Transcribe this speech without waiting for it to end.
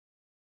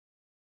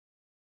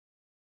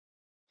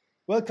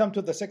Welcome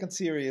to the second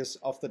series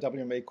of the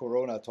WMA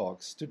Corona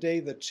Talks. Today,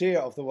 the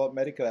chair of the World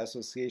Medical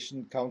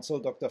Association Council,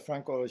 Dr.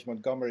 Ulrich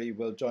Montgomery,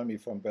 will join me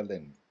from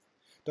Berlin.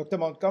 Dr.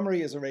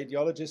 Montgomery is a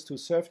radiologist who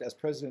served as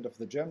president of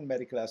the German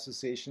Medical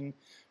Association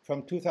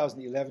from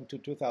 2011 to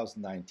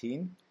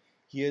 2019.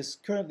 He is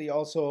currently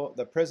also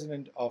the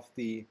president of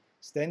the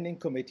Standing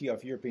Committee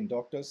of European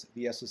Doctors,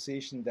 the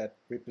association that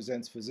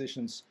represents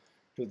physicians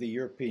to the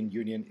European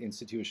Union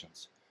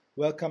institutions.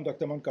 Welcome,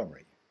 Dr.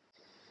 Montgomery.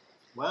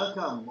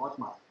 Welcome,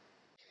 Otmar.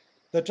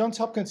 The Johns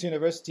Hopkins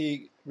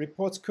University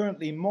reports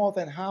currently more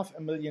than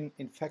 500,000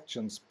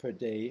 infections per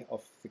day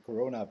of the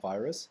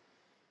coronavirus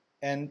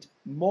and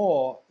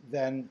more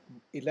than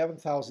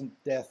 11,000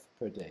 deaths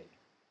per day.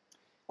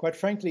 Quite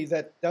frankly,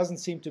 that doesn't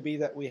seem to be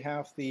that we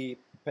have the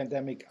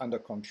pandemic under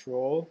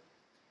control.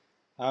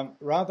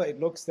 Rather, it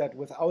looks that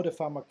without a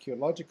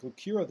pharmacological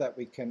cure that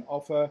we can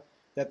offer,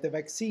 that the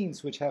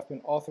vaccines which have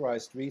been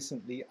authorized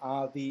recently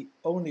are the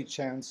only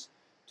chance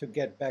to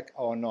get back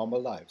our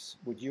normal lives.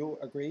 Would you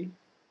agree?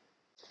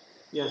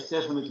 Yes,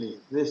 definitely.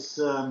 This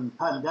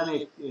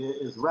pandemic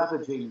is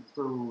ravaging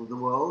through the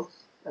world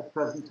at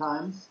present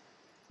times.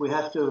 We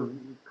have to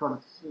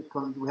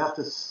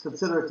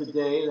consider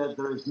today that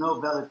there is no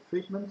valid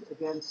treatment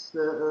against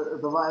the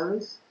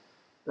virus.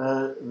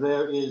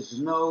 There is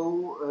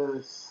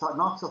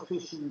not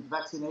sufficient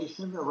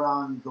vaccination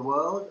around the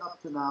world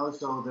up to now,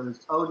 so there is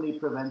only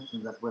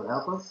prevention that will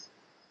help us.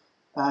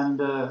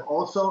 And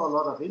also a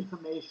lot of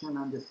information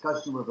and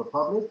discussion with the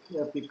public,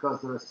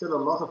 because there are still a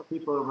lot of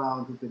people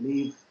around who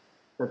believe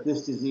that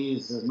this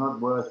disease is not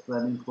worse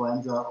than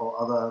influenza or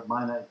other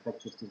minor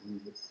infectious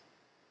diseases.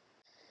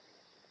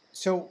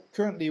 So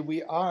currently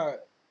we are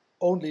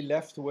only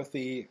left with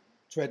the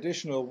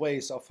traditional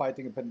ways of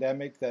fighting a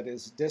pandemic, that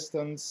is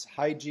distance,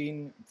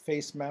 hygiene,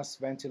 face masks,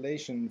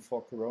 ventilation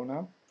for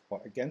corona,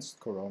 or against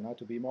corona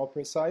to be more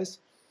precise.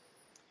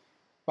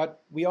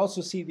 But we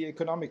also see the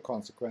economic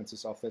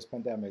consequences of this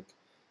pandemic.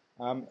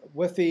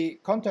 With the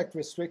contact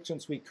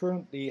restrictions we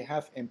currently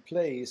have in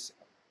place,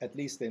 at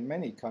least in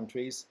many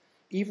countries,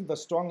 even the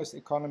strongest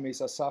economies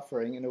are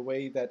suffering in a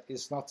way that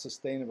is not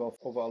sustainable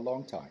over a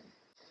long time.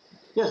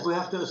 Yes, we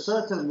have to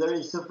ascertain there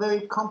is a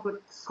very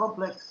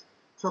complex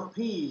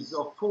trapeze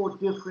of four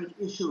different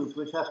issues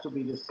which have to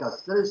be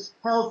discussed. There is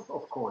health,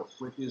 of course,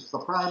 which is the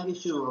prime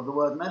issue of the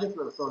World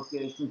Medical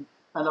Association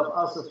and of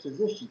us as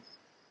physicians.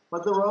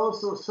 But there are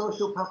also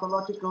social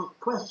pathological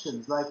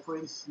questions, like, for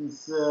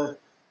instance, do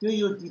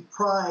you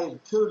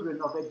deprive children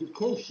of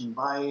education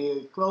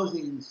by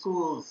closing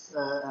schools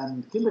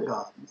and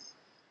kindergartens?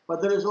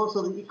 But there is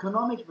also the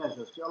economic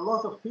measures. A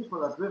lot of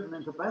people are driven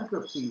into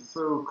bankruptcy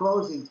through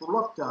closing, through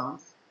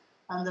lockdowns.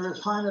 And there is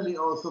finally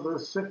also the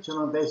restriction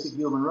on basic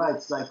human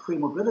rights, like free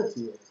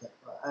mobility, etc.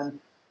 And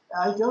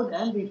I don't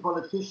envy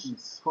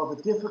politicians for the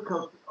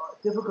difficulty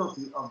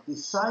of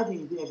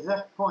deciding the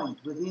exact point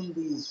within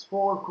these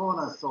four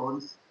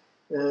cornerstones,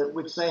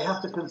 which they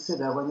have to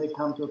consider when they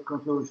come to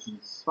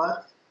conclusions.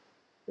 But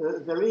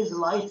there is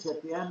light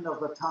at the end of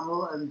the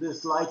tunnel, and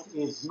this light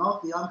is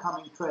not the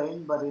oncoming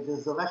train, but it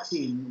is the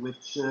vaccine,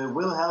 which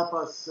will help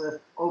us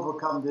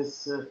overcome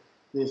this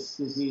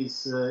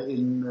disease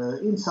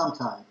in some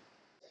time.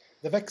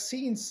 The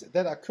vaccines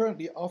that are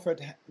currently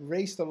offered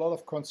raised a lot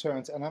of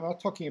concerns, and I'm not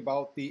talking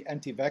about the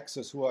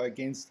anti-vaxxers who are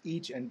against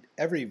each and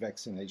every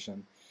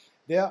vaccination.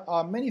 There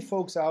are many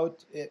folks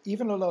out,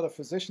 even a lot of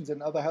physicians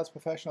and other health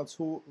professionals,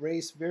 who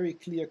raise very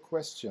clear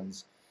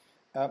questions.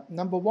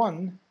 Number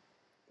one,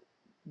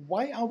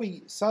 why are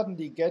we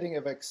suddenly getting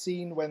a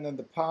vaccine when in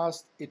the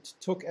past it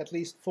took at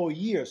least 4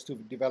 years to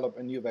develop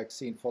a new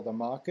vaccine for the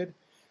market?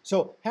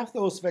 So have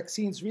those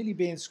vaccines really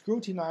been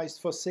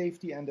scrutinized for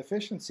safety and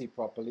efficiency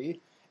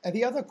properly? And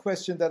the other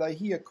question that I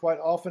hear quite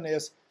often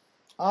is,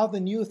 are the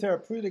new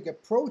therapeutic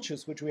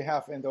approaches which we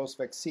have in those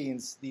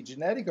vaccines, the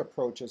genetic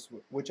approaches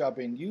which are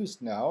being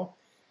used now,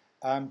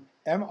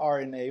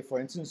 mRNA, for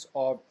instance,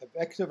 or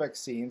vector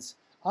vaccines,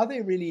 are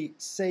they really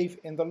safe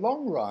in the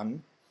long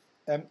run?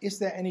 Is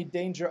there any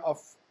danger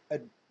of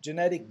a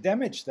genetic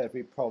damage that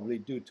we probably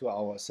do to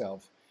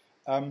ourselves?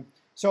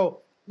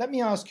 So let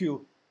me ask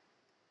you,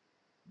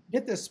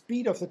 did the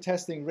speed of the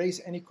testing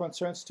raise any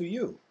concerns to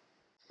you?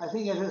 I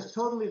think it is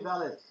totally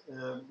valid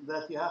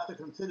that you have to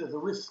consider the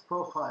risk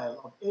profile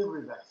of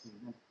every vaccine,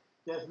 and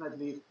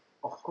definitely,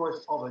 of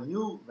course, of a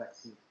new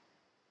vaccine.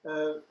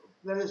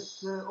 There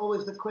is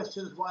always the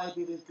question, why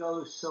did it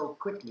go so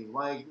quickly?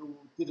 Why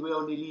did we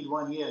only need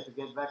 1 year to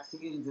get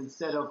vaccines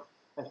instead of,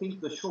 I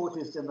think the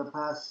shortest in the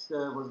past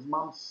was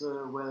months,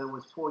 where there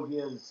was 4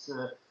 years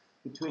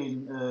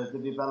between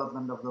the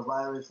development of the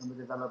virus and the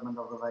development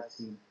of the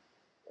vaccine.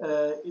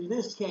 In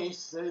this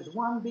case, there is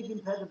one big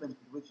impediment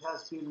which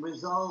has been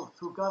resolved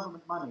through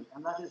government money,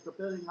 and that is the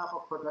building up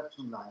of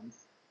production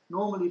lines.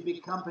 Normally,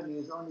 big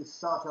companies only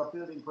start up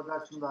building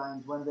production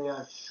lines when they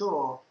are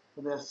sure,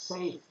 when they are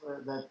safe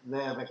that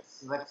their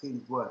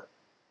vaccines work.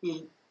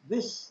 In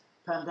this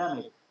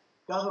pandemic,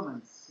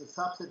 governments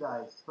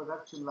subsidized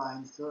production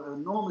lines to an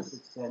enormous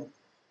extent,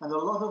 and a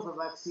lot of the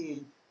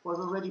vaccine was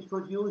already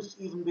produced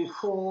even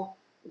before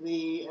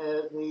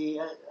the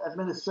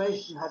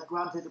administration had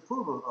granted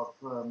approval of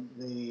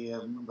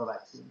the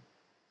vaccine.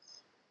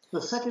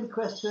 The second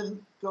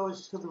question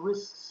goes to the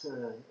risks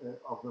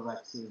of the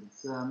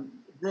vaccines.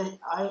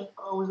 I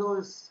was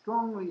always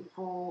strongly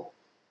for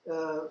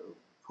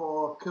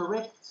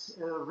correct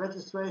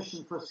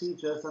registration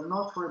procedures and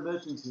not for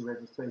emergency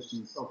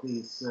registrations of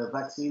these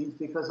vaccines,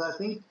 because I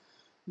think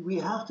we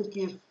have to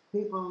give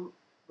people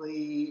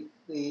the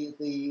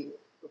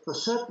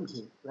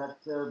certainty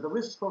that the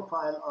risk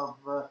profile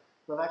of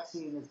the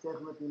vaccine is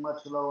definitely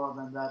much lower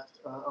than that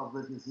of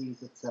the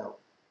disease itself.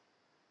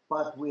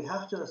 But we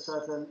have to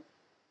ascertain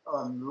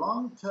on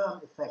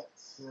long-term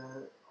effects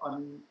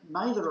on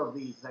neither of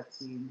these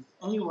vaccines.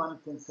 Anyone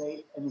can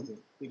say anything,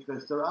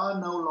 because there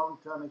are no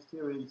long-term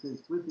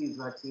experiences with these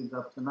vaccines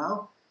up to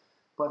now.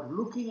 But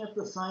looking at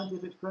the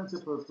scientific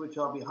principles which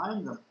are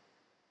behind them,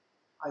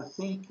 I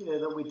think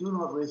that we do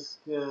not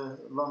risk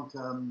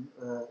long-term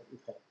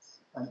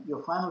effects. And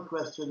your final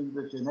question,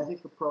 the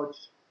genetic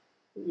approach,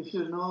 if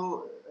you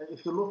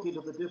look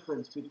into the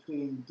difference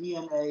between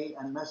DNA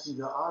and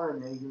messenger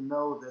RNA, you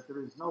know that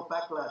there is no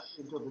backlash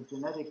into the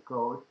genetic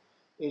code.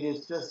 It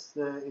is just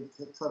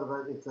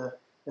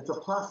it's a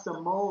plaster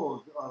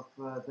mold of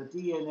the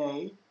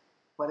DNA,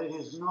 but it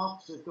is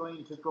not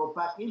going to go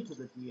back into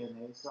the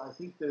DNA. So I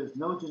think there is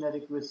no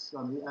genetic risk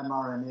on the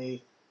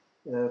mRNA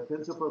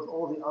principles.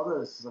 All the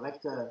others, the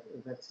vector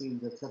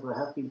vaccines, etc.,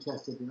 have been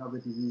tested in other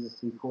diseases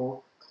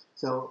before.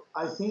 So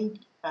I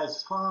think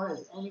as far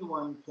as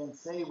anyone can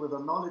say with the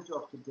knowledge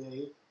of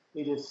today,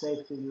 it is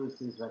safe to use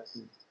these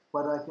vaccines.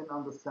 But I can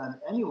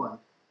understand anyone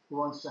who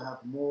wants to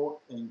have more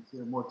and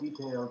more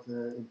detailed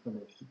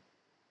information.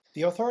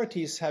 The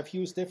authorities have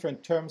used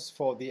different terms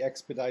for the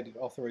expedited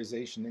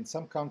authorization. In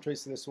some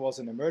countries, this was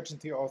an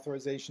emergency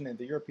authorization. In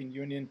the European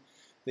Union,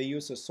 they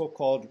use a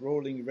so-called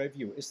rolling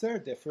review. Is there a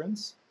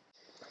difference?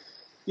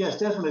 Yes,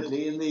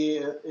 definitely. In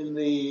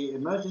the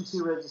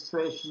emergency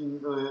registration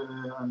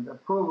and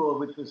approval,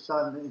 which was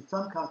done in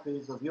some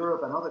countries of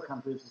Europe and other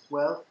countries as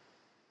well,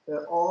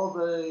 all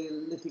the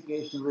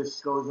litigation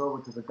risk goes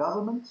over to the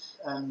government,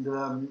 and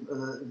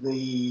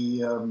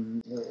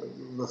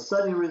the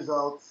study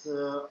results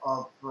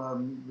of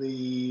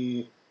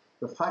the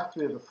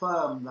factory or the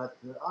firm that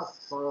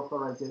asks for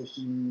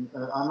authorization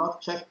are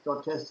not checked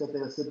or tested; they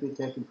are simply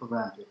taken for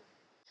granted.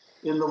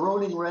 In the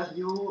rolling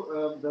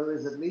review, there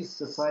is at least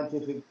a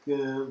scientific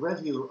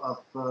review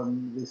of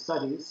the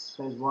studies,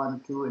 phase 1,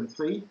 2, and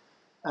 3.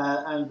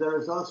 And there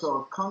is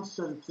also a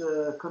constant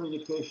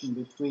communication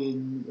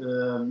between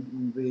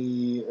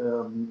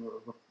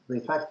the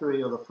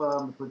factory or the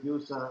firm, the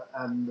producer,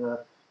 and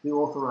the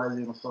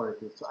authorizing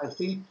authorities. So I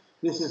think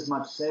this is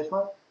much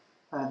safer.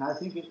 And I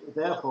think,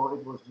 therefore,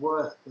 it was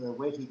worth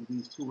waiting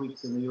these 2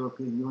 weeks in the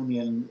European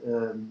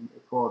Union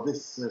for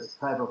this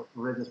type of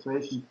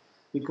registration,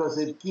 because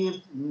it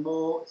gave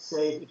more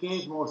safety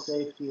and more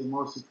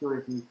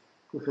security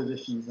to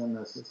physicians and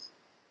nurses.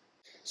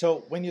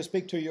 So when you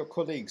speak to your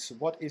colleagues,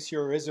 what is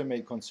your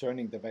resume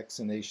concerning the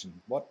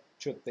vaccination? What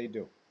should they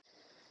do?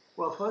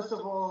 Well, first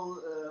of all,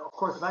 of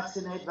course,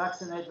 vaccinate.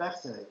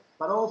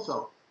 But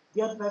also,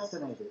 get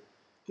vaccinated.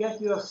 Get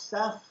your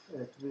staff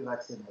to be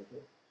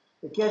vaccinated.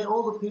 Get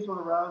all the people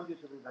around you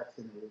to be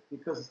vaccinated,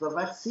 because the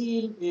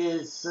vaccine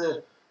is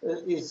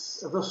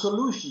the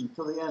solution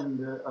to the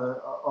end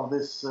of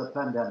this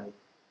pandemic.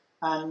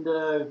 And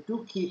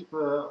do keep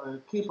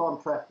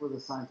on track with the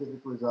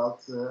scientific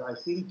results. I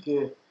think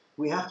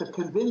we have to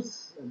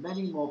convince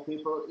many more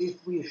people.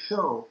 If we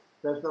show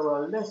that there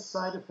are less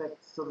side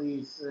effects to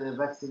these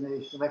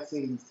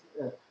vaccines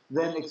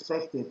than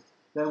expected,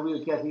 then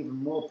we'll get even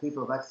more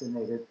people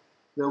vaccinated.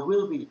 There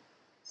will be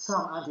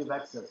some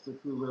anti-vaxxers which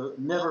we will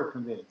never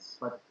convince,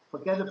 but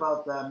forget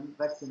about them,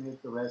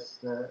 vaccinate the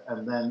rest,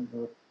 and then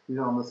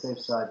we're on the safe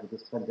side with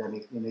this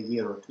pandemic in a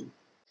year or two.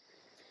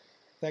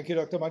 Thank you,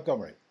 Dr.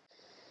 Montgomery.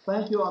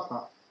 Thank you,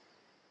 Atma.